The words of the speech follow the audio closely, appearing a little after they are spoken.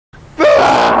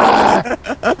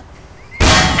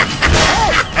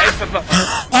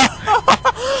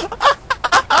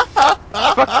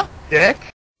Fuck, dick.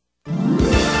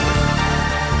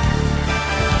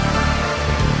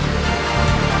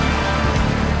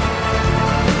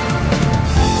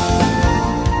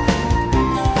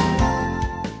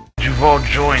 You've all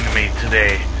joined me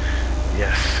today.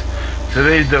 Yes.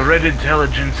 Today the Red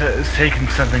Intelligence has taken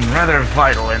something rather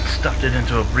vital and stuffed it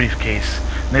into a briefcase.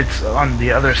 And it's on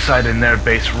the other side in their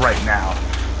base right now.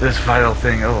 This vital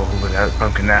thing, oh, look at that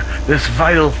pumpkin now. This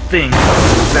vital thing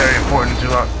is very important to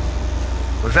our...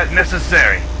 Was that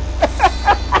necessary?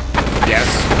 Yes.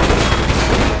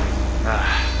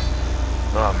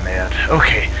 Oh man.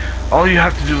 Okay. All you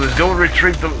have to do is go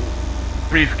retrieve the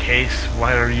briefcase.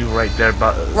 Why are you right there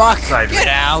beside me? Get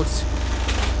out!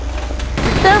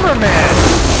 Cameraman!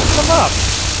 Come up!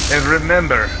 And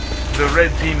remember, the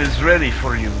red team is ready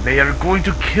for you. They are going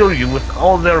to kill you with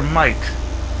all their might.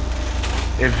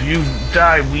 If you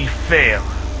die, we fail.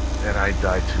 And I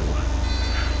die too.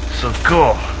 So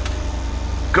go.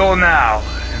 Go now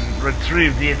and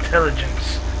retrieve the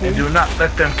intelligence. And do not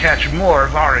let them catch more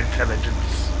of our intelligence.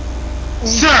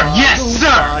 Sir, yes,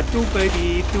 sir! Do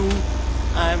baby do.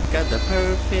 I've got the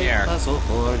perfect puzzle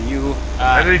for you.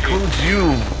 That includes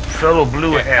you, fellow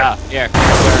blue head. Here,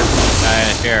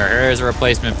 sir. Here's a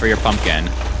replacement for your pumpkin.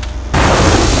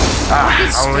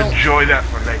 I'll enjoy that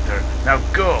for later. Now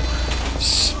go.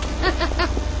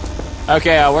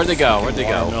 Okay, where'd they go? Where'd they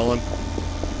go? Nolan.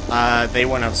 They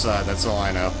went outside, that's all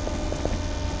I know.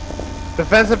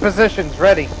 Defensive positions,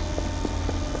 ready.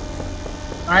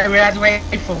 Alright, we have to wait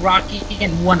for Rocky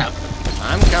and one up.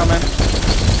 I'm coming.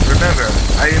 Remember,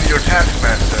 I am your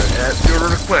taskmaster. At your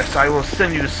request, I will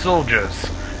send you soldiers.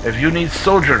 If you need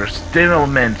soldiers,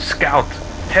 dentalmen, scout,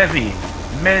 heavy,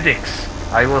 medics,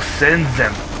 I will send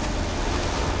them.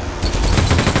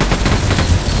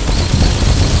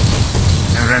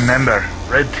 And remember,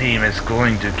 red team is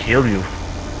going to kill you.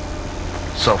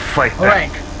 So fight back.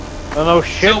 Alright. No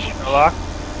shit, Sherlock.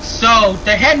 So,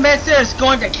 the headmaster is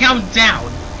going to count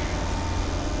down.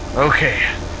 Okay.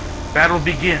 Battle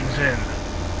begins in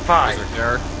 5,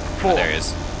 4, there he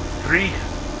is. 3,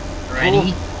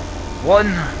 Ready? 2, 1,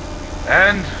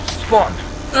 and spawn.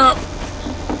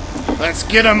 Let's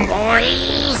get 'em,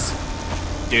 boys!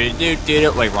 Do.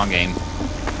 Wait, wrong game.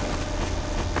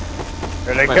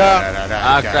 Here they Wait, go.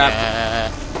 Ah, crap.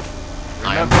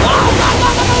 I am...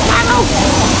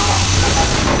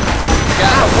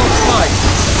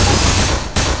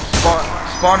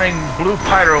 Spawning blue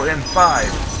pyro in 5,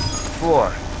 4,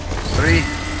 3,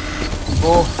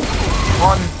 4,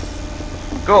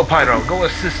 1. Go pyro, go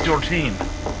assist your team.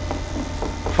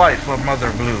 Fight for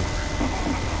Mother Blue.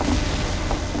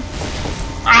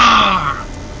 Ah!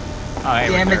 Oh, hey,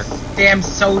 Damn we're it, there. damn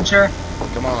soldier.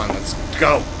 Come on, let's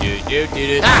go. Do.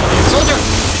 Soldier!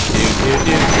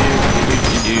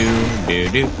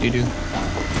 Do.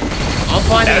 I'll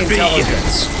find the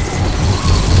intelligence.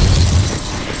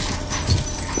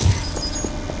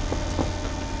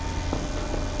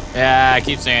 Yeah, I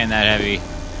keep saying that, Heavy.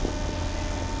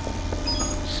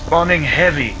 Spawning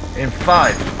heavy in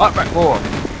 5, 4, 3.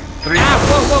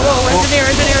 Whoa! Engineer!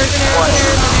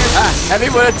 Heavy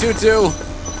with a 2-2.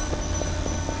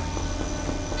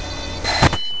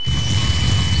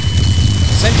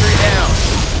 Sentry down.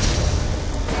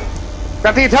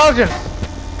 Got the intelligence.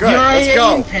 Good, You're let's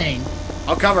go. in pain.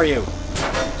 I'll cover you.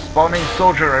 Spawning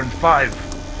soldier in 5,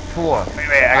 4, Wait,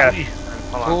 I got 3, it. 2,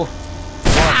 Hold 1.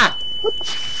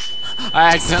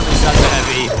 I accidentally shot the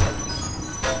Heavy.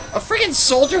 A freaking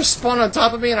soldier spawned on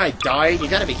top of me and I died? You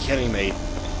gotta be kidding me.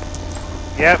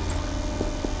 Yep.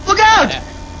 Look out!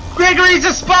 Gregory's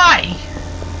a spy!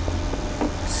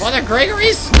 Mother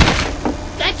Gregory's?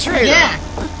 That traitor! Yeah!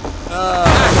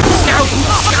 Scout!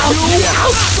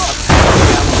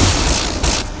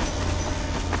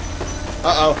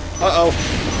 Uh-oh.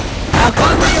 I'll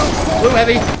cover you! Blue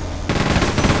heavy!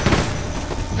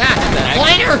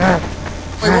 Kleiner!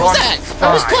 Wait, what was that? That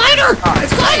was Kleiner!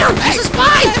 It's Kleiner! He's a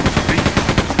spy!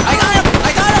 I got him!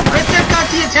 Richard got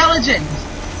the intelligence!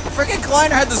 Freaking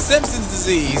Kleiner had the Simpsons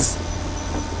disease.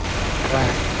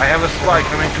 I have a spy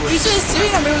coming to You us. should have seen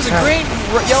him. It was a green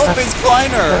yellow-faced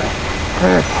Kleiner.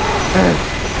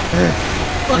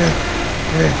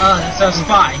 Oh, that's a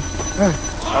spy.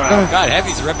 God,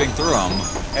 Heavy's ripping through him.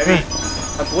 Heavy.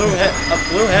 A blue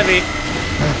heavy.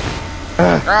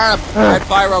 Red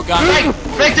Pyro got him.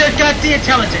 Victor got the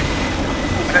intelligence!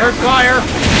 Heard fire!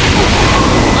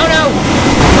 Oh no!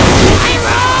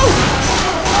 Pyro!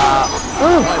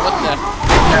 What the?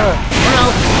 Oh no!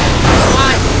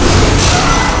 Spy!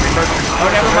 Oh,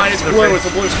 never mind, it's blue. It's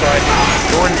a blue sprite.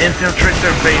 Go and infiltrate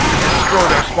their base and destroy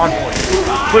their spawn point.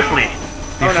 Quickly!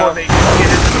 Before no. they get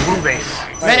into the blue base.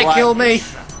 Medic what? killed me.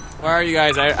 Where are you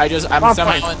guys? I'm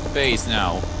somehow in the base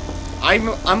now. I'm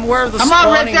aware of the Come on,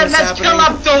 spawning Red Dead, that's let's kill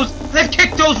happening. up those. Let's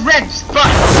kick those red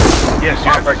spots. Yes,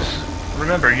 you have to,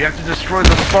 remember, you have to destroy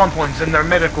the spawn points in their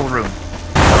medical room.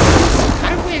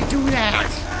 How do we do that?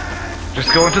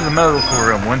 Just go into the medical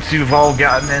room. Once you've all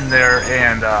gotten in there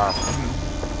and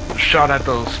shot at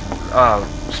those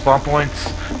spawn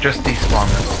points, just despawn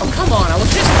them. Oh, come on, I was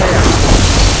just there.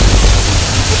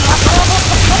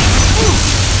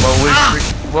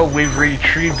 Well, we've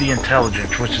retrieved the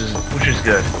intelligence, which is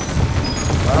good.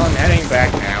 Well, I'm heading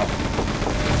back now.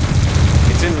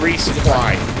 It's in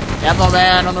resupply. Ammo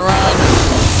man on the run.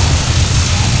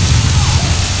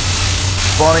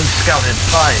 Spawning scout in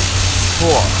 5, 4,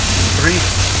 3, 2,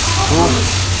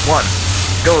 1.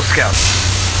 Go, scout.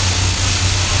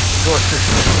 Go assist.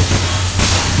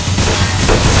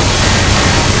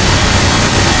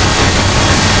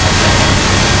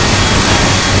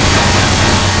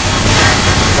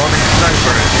 Spawning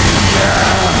sniper.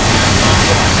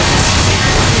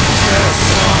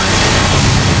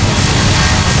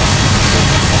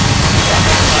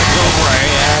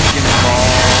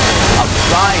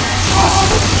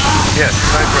 Yes,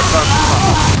 sniper above.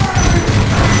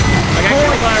 I got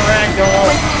killed by a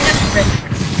ragdoll.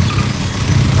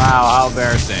 Wow, how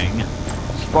embarrassing.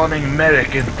 Spawning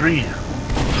medic in 3, 2,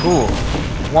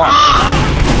 1.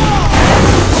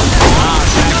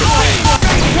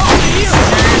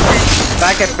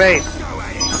 Back at base.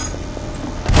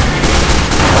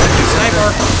 Sniper.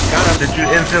 Got him. Did you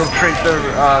infiltrate their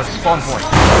spawn point?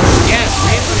 Yes,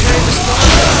 we infiltrated the spawn.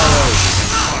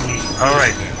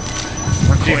 Alright.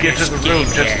 Once you get to the room,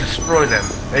 just destroy them,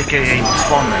 aka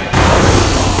spawn them.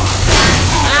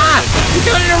 Ah! You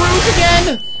got in a roof again!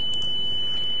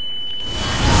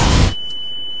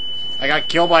 I got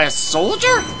killed by a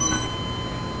soldier?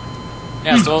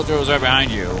 Yeah, soldier was right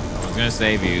behind you. I was gonna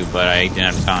save you, but I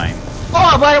didn't have time.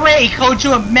 Oh, by the way, he called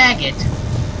you a maggot.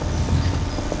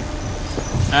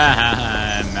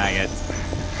 Maggot.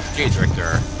 Jeez,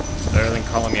 Richter. Better than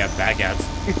calling me a baguette.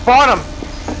 We fought him.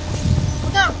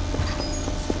 No.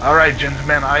 Alright,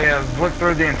 gentlemen, I have looked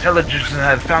through the intelligence and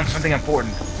have found something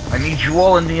important. I need you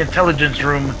all in the intelligence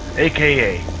room,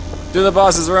 aka. To the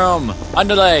boss's room.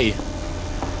 Underlay.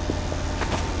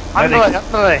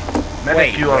 Underlay. Medic,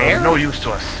 Wait, you are where? of no use to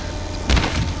us.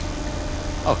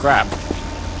 Oh crap.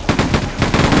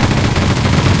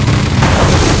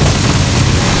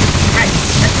 Right,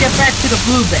 let's get back to the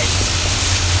blue base.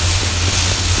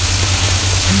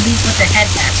 And meet with the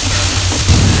headmaster.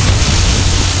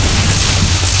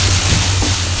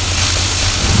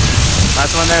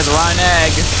 Last one there's a rotten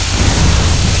egg.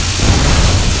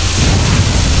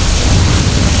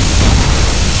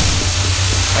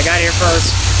 I got here first.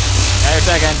 Got here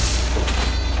second.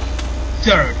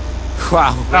 Third.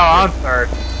 Wow. No, I'm third.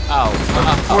 Oh.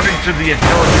 According to the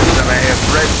intelligence that I have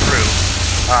read through,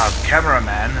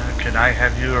 cameraman, can I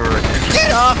have your attention?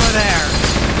 Get off of there!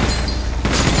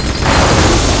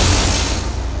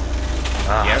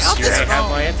 Yes, you this have phone.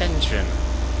 my attention.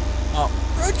 Oh.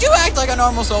 Would you act like a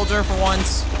normal soldier for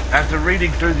once? After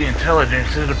reading through the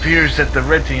intelligence, it appears that the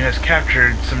Red Team has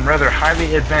captured some rather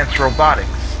highly advanced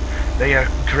robotics. They are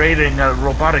creating a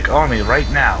robotic army right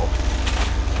now.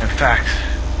 In fact,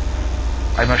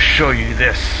 I must show you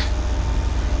this.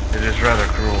 It is rather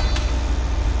cruel.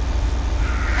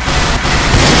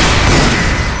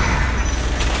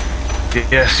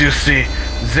 Yes, you see,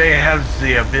 they have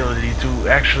the ability to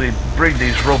actually bring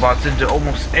these robots into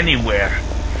almost anywhere,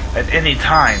 at any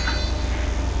time.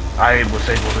 I was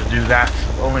able to do that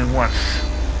only once,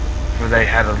 for they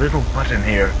had a little button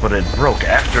here, but it broke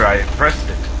after I pressed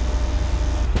it.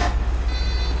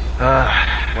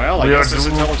 Well, I we guess are this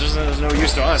intelligence is no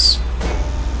use to us.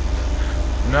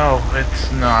 No,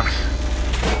 it's not.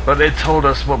 But it told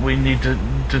us what we need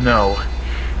to know.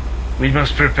 We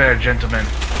must prepare, gentlemen.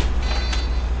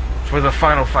 For the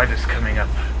final fight is coming up.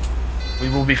 We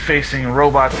will be facing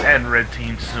robots and Red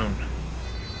Team soon.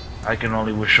 I can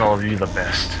only wish all of you the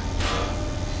best.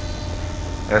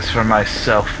 As for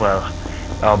myself, well,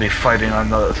 I'll be fighting on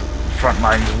the front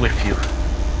lines with you.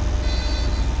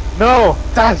 No,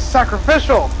 that's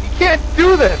sacrificial. You can't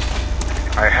do this.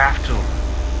 I have to.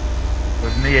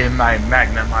 With me and my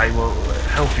magnum, I will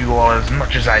help you all as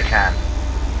much as I can.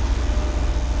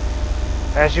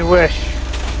 As you wish.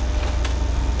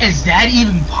 Is that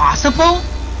even possible?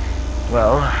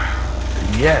 Well,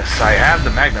 yes, I have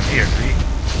the magnum here, see?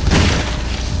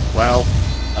 Well,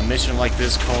 a mission like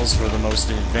this calls for the most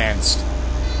advanced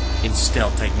in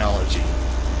stealth technology.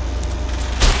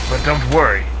 But don't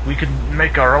worry, we can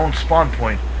make our own spawn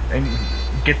point and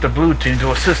get the blue team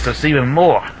to assist us even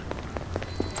more.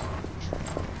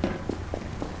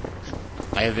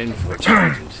 I have info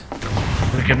charges.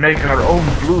 We can make our own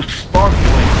blue spawn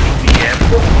point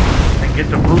EVM and get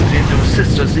the blue team to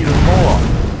assist us even more.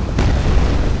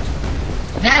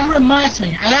 That reminds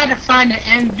me, I gotta find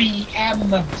an MVM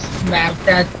map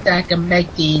that can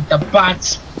make the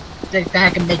bots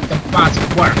that can make the bots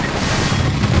work.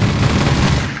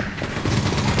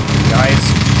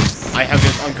 Guys, I have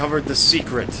uncovered the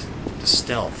secret to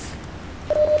stealth.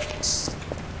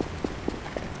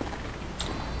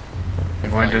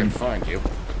 If I can find you.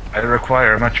 I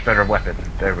require a much better weapon.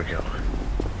 There we go.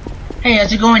 Hey,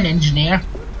 how's it going, engineer?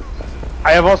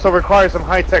 I have also required some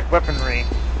high-tech weaponry.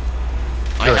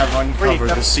 I have uncovered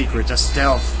the secret to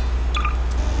stealth.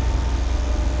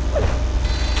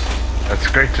 That's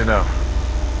great to know.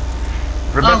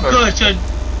 Remember, Oh, good. So,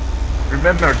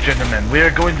 remember, gentlemen, we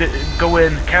are going to go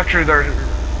in, capture their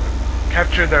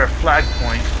flag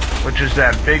point, which is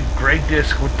that big gray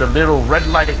disc with the little red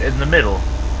light in the middle,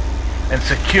 and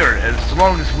secure it as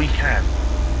long as we can.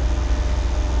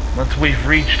 Once we've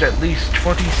reached at least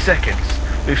 20 seconds,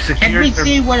 we've secured. can we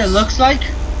see what it looks like?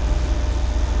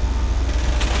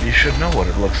 You should know what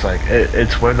it looks like.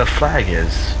 It's where the flag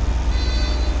is.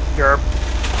 Yerp.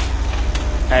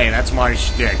 Hey, that's my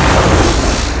shtick.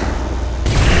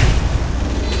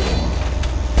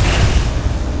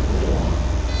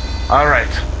 Alright,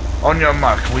 on your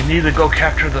mark, we need to go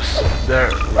capture their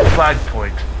flag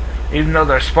point. Even though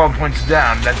their spawn point's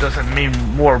down, that doesn't mean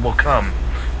more will come.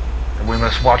 And we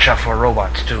must watch out for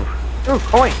robots too. Ooh,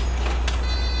 coin.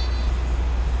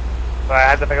 So I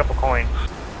had to pick up a coin.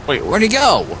 Wait, where'd he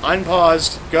go?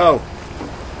 Unpaused. Go.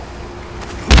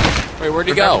 Wait, where'd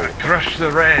he go? Crush the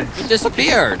reds. He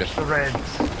disappeared. The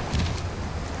reds.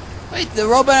 Wait, the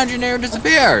robot engineer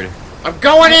disappeared. I'm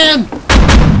going in! He's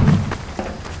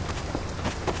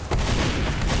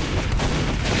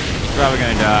probably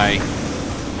gonna die.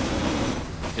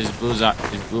 His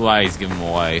blue eyes give him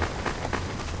away.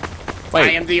 Wait, I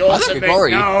am the was it ultimate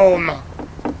Garry? gnome!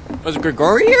 Was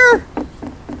Garry here?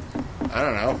 I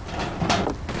don't know.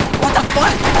 What the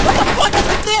fuck? What the fuck?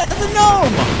 That's a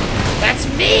gnome! That's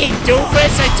me,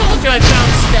 doofus! I told you I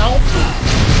found stealth!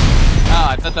 Oh,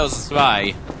 I thought that was a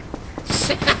spy.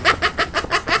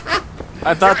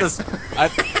 I thought the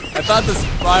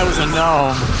spy was a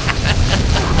gnome.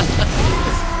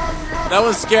 That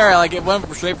was scary, like it went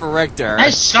straight for Richter.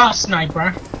 Nice shot,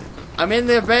 sniper. I'm in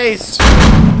their base.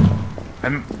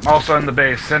 I'm also in the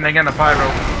base, sending in a pyro.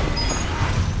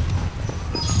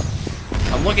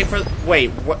 I'm looking for... Wait,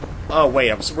 what? Oh,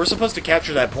 wait, we're supposed to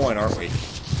capture that point, aren't we?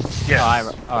 Yeah.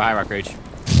 Oh, hi, Rock Rage.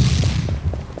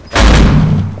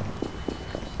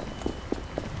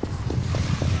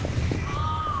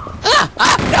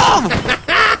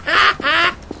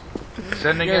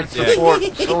 Sending You're in a dick. support,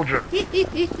 soldier.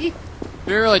 You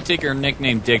really take your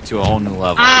nickname Dick to a whole new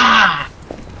level. Ah!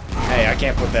 Hey, I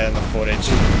can't put that in the footage.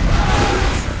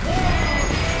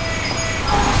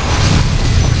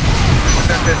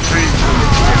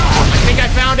 I think I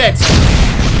found it!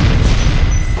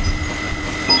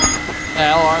 What the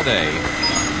hell are they?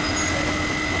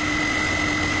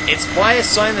 It's by a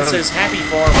sign that says Happy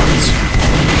Farmers.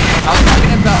 I was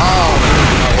talking about...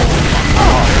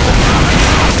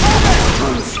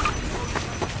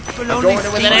 I'm going in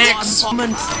with an axe! Oh,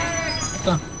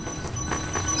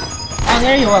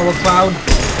 there you are, Cloud.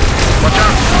 Watch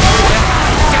out!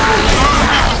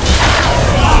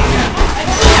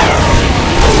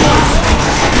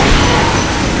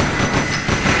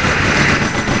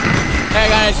 Hey, I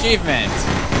got an achievement.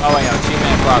 Oh wait, no,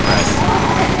 achievement in progress.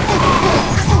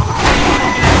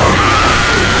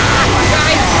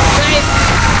 Guys!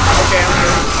 Okay, I'm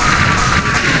good.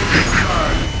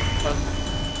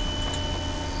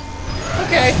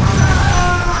 Okay.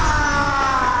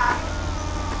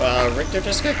 Richter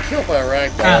just got killed by a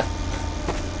ragdoll.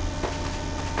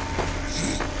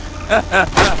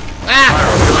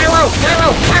 Pyro!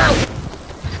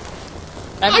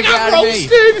 I got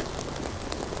roasted!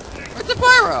 Where's the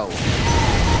pyro?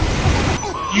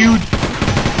 You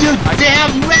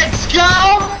damn red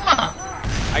scum!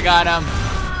 I got him.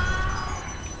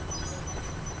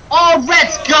 All red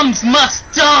scums must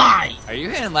die! Are you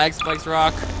hitting lag spikes,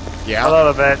 Rock? Yeah, A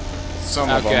little bit. some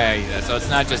of them. Okay, so it's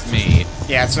not just me.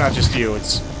 Yeah, it's not just you,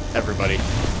 it's everybody.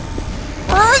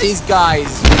 Where are these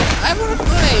guys? I wanna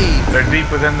play. They're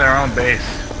deep within their own base.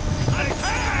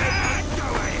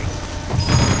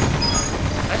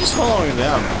 I'm just following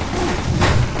them.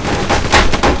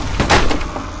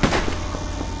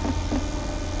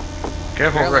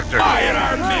 Careful, Richter.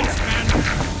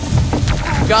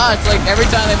 Go god, it's like every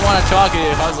time they want to talk,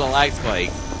 it causes a lag spike.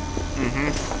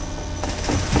 Mm-hmm.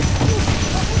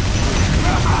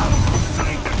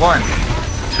 1,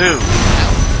 2,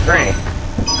 3,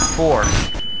 4,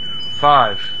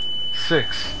 5,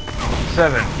 6,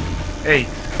 7, 8, 9,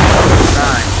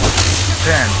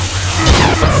 10,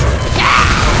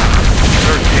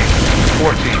 13,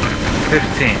 14,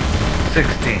 15,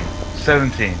 16,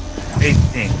 17,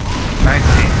 18, 19,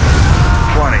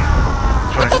 20,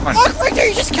 21, Fuck, Victor,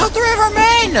 you just killed 3 of our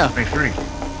men! 23,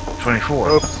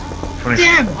 24, 25,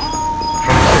 Damn it! 26,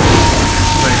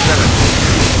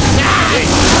 27.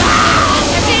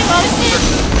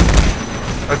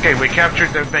 Okay, we captured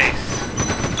their base.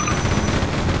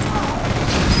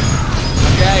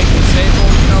 Okay,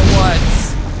 disable you know what?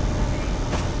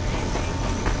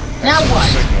 Now what?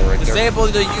 Signal right there. Disable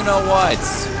the you know what?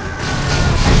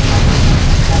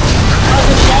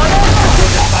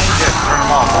 Turn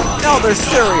them off. No, they're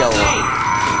cereal.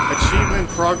 Achievement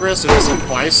progress innocent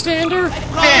bystander?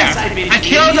 There! I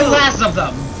killed the last of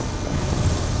them!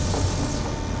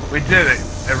 We did it,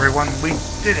 everyone. We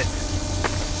did it.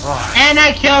 Oh, And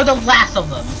I killed the last of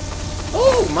them!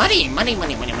 Oh, money, money,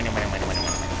 money, money, money, money, money, money, money.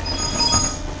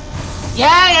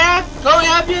 Yeah, go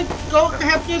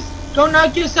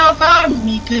knock yourself out,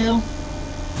 Miku.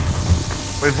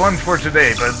 we've won for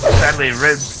today, but sadly,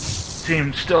 Red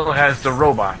Team still has the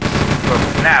robots.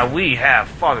 But now we have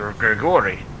Father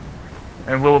Gregory,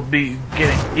 and we'll be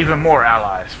getting even more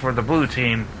allies. For the Blue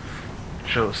Team,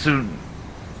 shall soon.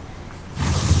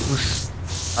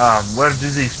 Where do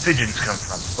these pigeons come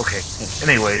from? Okay.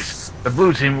 Anyways, the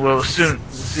Blue Team will soon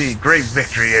see great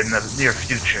victory in the near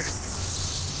future.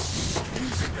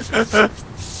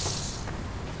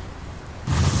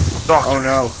 Doctor, Oh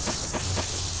no.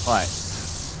 What?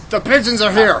 The pigeons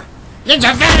are here!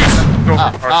 Ninja Venice! go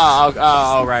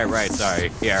Oh, for it. right, sorry.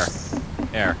 Here.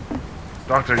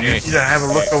 Doctor, you Okay. need to have a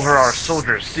look over our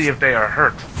soldiers, see if they are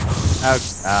hurt.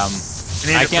 You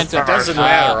need I to can't prepare tell- Doesn't our-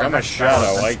 matter, I'm a our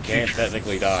shadow, I defense can't future.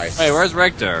 technically die. Wait, where's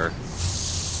Richter?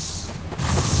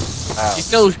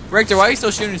 Richter, why are you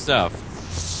still shooting stuff?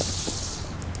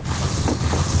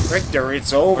 Richter,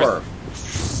 it's over.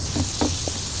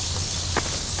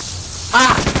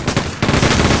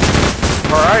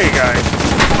 Where are you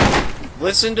guys?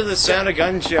 Listen to the sound of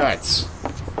gunshots.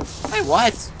 Wait,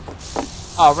 what?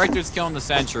 Oh, Richter's killing the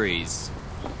sentries.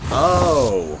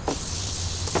 Oh.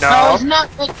 No, No, it's not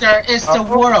Victor, it's the Oh.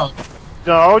 world.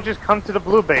 no, just come to the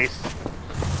blue base.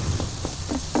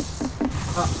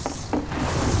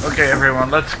 Okay, everyone,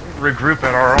 let's regroup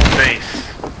at our own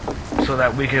base so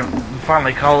that we can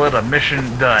finally call it a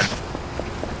mission done.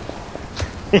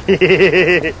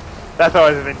 That's what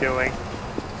I've been doing.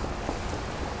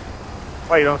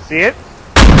 What, you don't see it?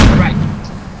 Right.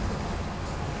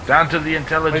 Down to the What do you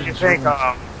intelligence think, room.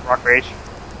 Rock Rage?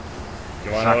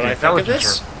 You wanna Not know what the I think of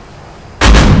intelligence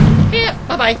this? Yeah,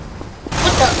 bye-bye.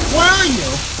 Where are you?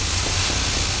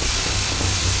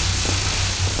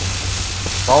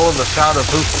 Follow the sound of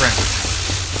hoof prints.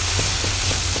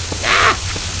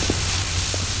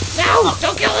 No!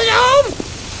 Don't kill the gnome!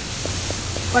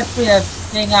 Must be a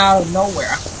thing out of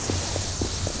nowhere.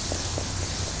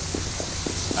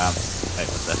 Wait,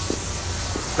 what's that?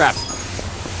 Crap.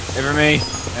 Wait for me.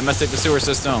 I must take the sewer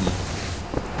system.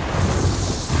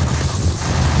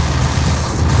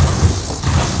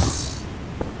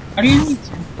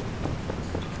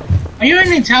 Are you in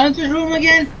the intelligence room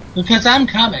again? Because I'm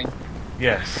coming.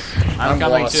 Yes. I'm I'm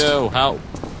coming lost. too. Help.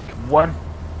 One.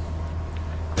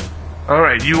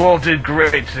 Alright, you all did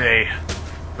great today.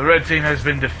 The red team has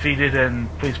been defeated, and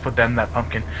please put down that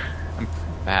pumpkin.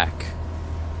 Back.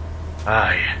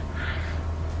 Aye.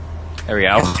 There we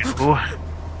go. Ooh.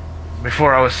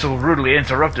 Before I was so rudely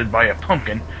interrupted by a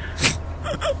pumpkin.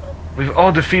 We've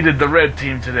all defeated the red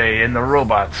team today and the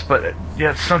robots, but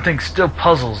yet something still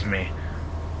puzzles me.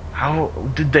 How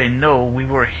did they know we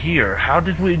were here? How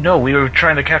did we know we were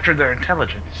trying to capture their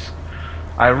intelligence?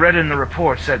 I read in the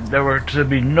reports that there were to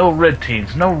be no red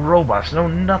teams, no robots, no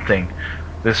nothing.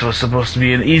 This was supposed to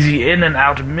be an easy in and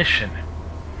out mission.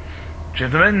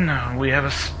 Gentlemen, we have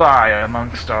a spy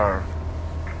amongst our...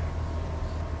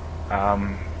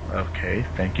 okay,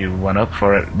 thank you, 1UP,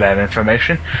 for that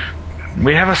information.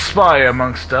 We have a spy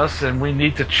amongst us, and we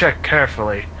need to check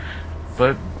carefully.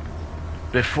 But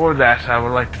before that, I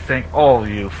would like to thank all of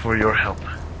you for your help.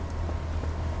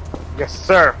 Yes,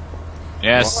 sir.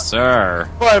 Yes, sir.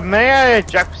 But may I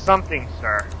eject something,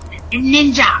 sir?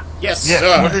 Ninja! Yes, Yes,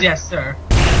 sir. what is- Yes, sir.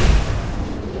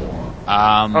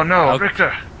 Oh no, okay,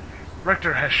 Richter!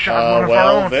 Richter has shot one of our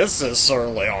Well, own. this is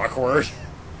certainly awkward.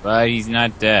 but he's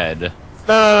not dead.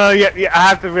 No, yeah, I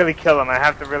have to really kill him. I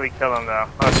have to really kill him, though.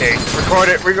 Okay, record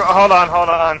it. Hold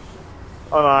on.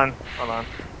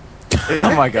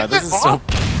 Oh my god, this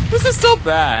is so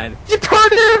bad. You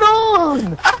turned it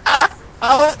on!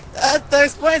 That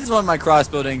explains why my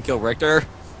crossbow didn't kill Richter.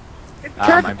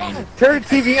 Turn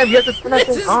TV on. You have to turn that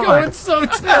This thing is on. going so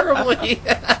terribly.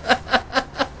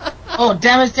 Oh,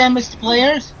 damage to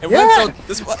players? It went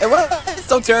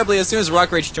so terribly as soon as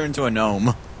Rock Rage turned into a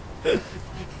gnome.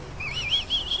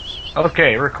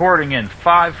 Okay, recording in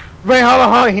 5. Wait, hold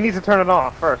on. He needs to turn it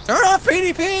off first. Turn off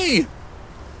PvP!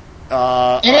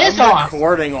 It is I'm off.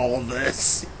 recording all of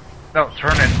this. No,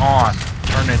 turn it on.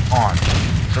 Turn it on.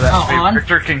 So that on?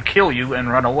 Richter can kill you and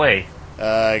run away.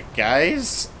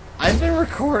 Guys, I've been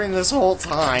recording this whole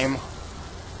time.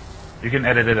 You can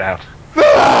edit it out.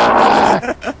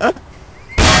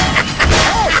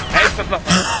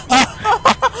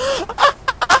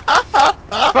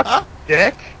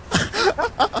 Dick.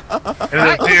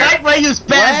 That way use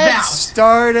bad Let's mouth.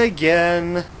 start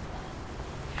again.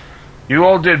 You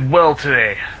all did well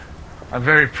today. I'm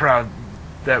very proud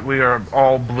that we are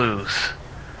all blues.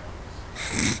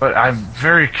 But I'm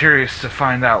very curious to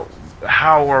find out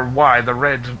how or why the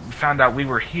Reds found out we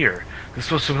were here.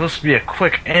 This was supposed to be a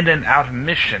quick in-and-out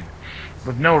mission.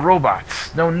 With no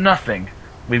robots, no nothing.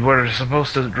 We were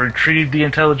supposed to retrieve the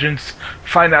intelligence,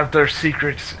 find out their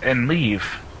secrets, and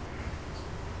leave.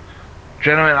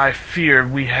 Gentlemen, I fear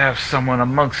we have someone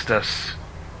amongst us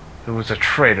who is a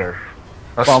traitor.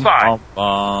 A spy.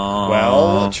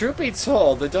 Well, truth be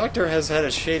told, the Doctor has had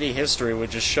a shady history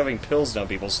with just shoving pills down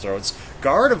people's throats.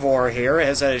 Gardevoir here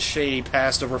has had a shady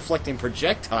past of reflecting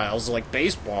projectiles like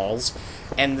baseballs.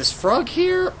 And this frog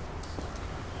here,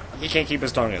 he can't keep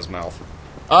his tongue in his mouth.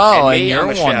 Oh, and and me, you're I'm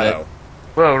a one shadow.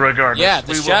 Well, regardless, Yeah,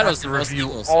 the we will shadow's have the to most review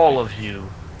evil all of you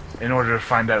in order to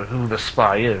find out who the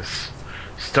spy is,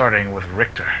 starting with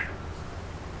Richter.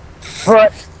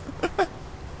 But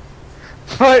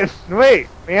wait,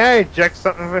 may I eject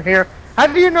something from here? How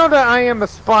do you know that I am a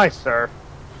spy, sir?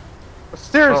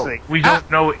 Seriously. Well, we don't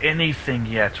know anything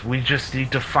yet. We just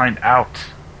need to find out.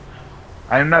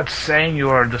 I am not saying you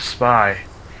are the spy.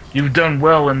 You've done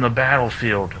well in the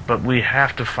battlefield, but we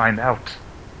have to find out.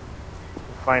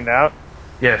 Find out?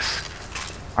 Yes.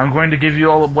 I'm going to give you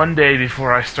all 1 day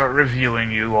before I start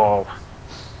reviewing you all.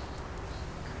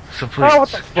 So please, what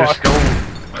the fuck? just go.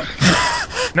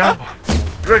 No!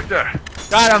 Richter!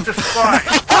 Got him! The spy!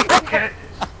 Okay.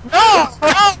 No!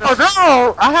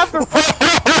 I have to.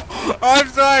 I'm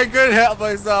sorry, I couldn't help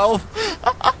myself.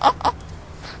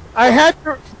 I had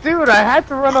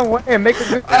to run away and make a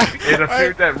good. It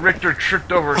appeared that Richter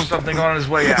tripped over something on his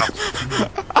way out.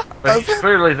 But he's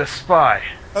clearly the spy.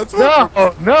 That's No,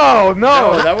 No,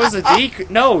 that was a decoy.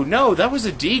 No, that was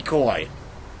a decoy.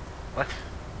 What?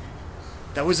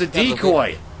 That was a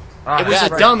decoy. Ah, It was yeah, a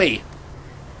right. dummy.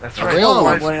 That's The right. real Why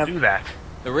one would wouldn't you do that?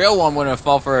 The real one wouldn't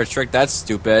fall for a trick that's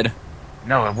stupid.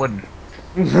 No, it wouldn't.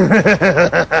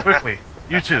 Quickly,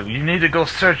 you two, you need to go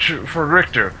search for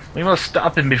Richter. We must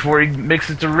stop him before he makes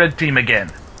it to red team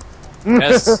again.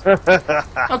 Yes.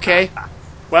 Okay.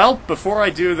 Well, before I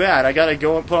do that, I gotta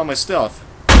go and put on my stuff.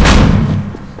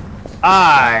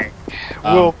 I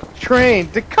will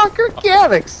train to conquer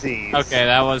galaxies. Okay,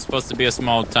 that was supposed to be a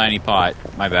small, tiny pot.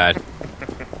 My bad.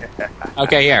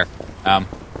 Okay, here. Here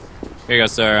you go,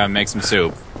 sir. Make some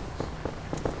soup.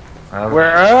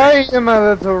 Where are you, my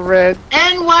little red?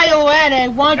 And while you're at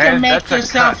it, why don't you And make that's a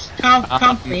yourself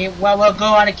comfy while we'll go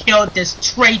on and kill this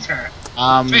traitor?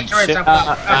 Traitor is a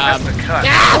That's the cut.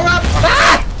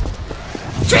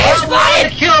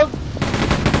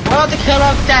 We'll have to kill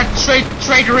off that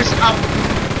traitorous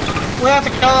we'll have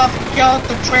to kill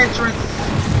the traitorous.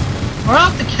 We'll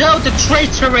have to kill the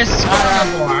traitorous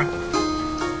carnivore.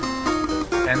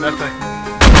 And that's a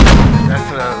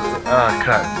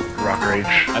cut. Rock Rage.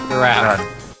 That's a wrap. Done.